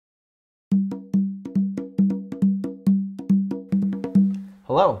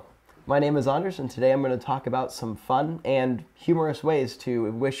Hello, my name is Anders, and today I'm going to talk about some fun and humorous ways to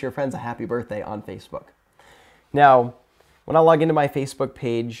wish your friends a happy birthday on Facebook. Now, when I log into my Facebook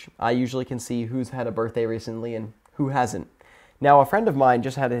page, I usually can see who's had a birthday recently and who hasn't. Now, a friend of mine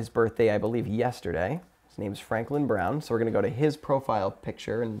just had his birthday, I believe, yesterday. His name's Franklin Brown, so we're going to go to his profile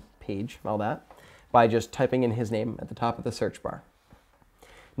picture and page, all that, by just typing in his name at the top of the search bar.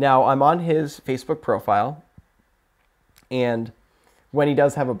 Now, I'm on his Facebook profile, and when he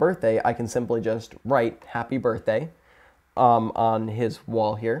does have a birthday, I can simply just write happy birthday on his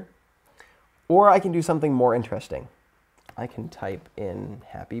wall here. Or I can do something more interesting. I can type in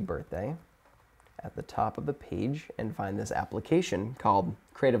happy birthday at the top of the page and find this application called,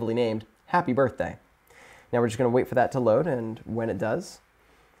 creatively named, Happy Birthday. Now we're just going to wait for that to load, and when it does,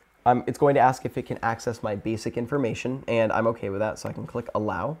 it's going to ask if it can access my basic information, and I'm okay with that, so I can click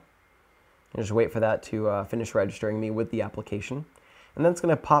Allow. And just wait for that to finish registering me with the application. And then it's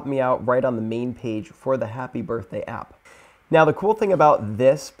going to pop me out right on the main page for the Happy Birthday app. Now, the cool thing about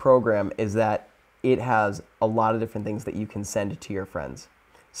this program is that it has a lot of different things that you can send to your friends.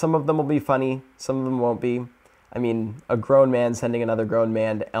 Some of them will be funny, some of them won't be. I mean, a grown man sending another grown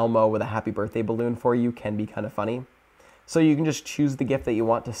man Elmo with a happy birthday balloon for you can be kind of funny. So you can just choose the gift that you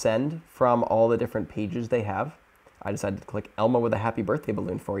want to send from all the different pages they have. I decided to click Elmo with a happy birthday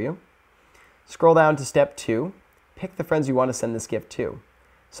balloon for you. Scroll down to step 2. Pick the friends you want to send this gift to.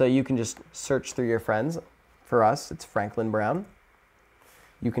 So you can just search through your friends. For us, it's Franklin Brown.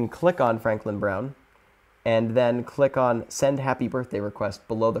 You can click on Franklin Brown and then click on Send Happy Birthday Request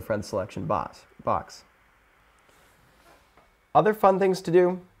below the friend selection box. Other fun things to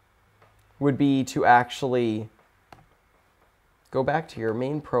do would be to actually go back to your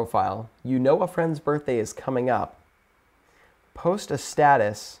main profile. You know a friend's birthday is coming up. Post a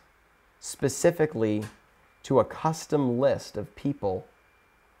status specifically to a custom list of people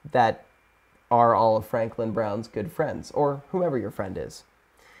that are all of Franklin Brown's good friends, or whomever your friend is.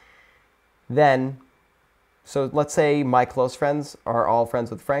 Then, so let's say my close friends are all friends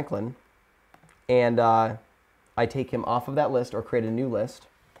with Franklin, and I take him off of that list or create a new list,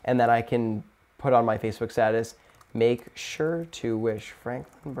 and then I can put on my Facebook status, make sure to wish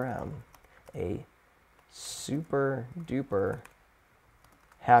Franklin Brown a super duper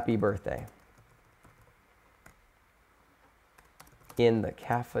happy birthday in the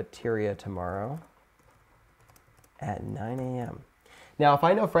cafeteria tomorrow at 9 a.m. Now, if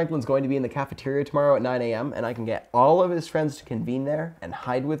I know Franklin's going to be in the cafeteria tomorrow at 9 a.m. and I can get all of his friends to convene there and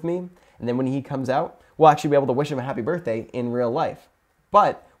hide with me, and then when he comes out, we'll actually be able to wish him a happy birthday in real life.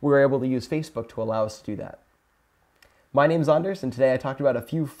 But we're able to use Facebook to allow us to do that. My name's Anders, and today I talked about a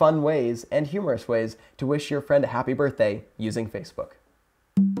few fun ways and humorous ways to wish your friend a happy birthday using Facebook.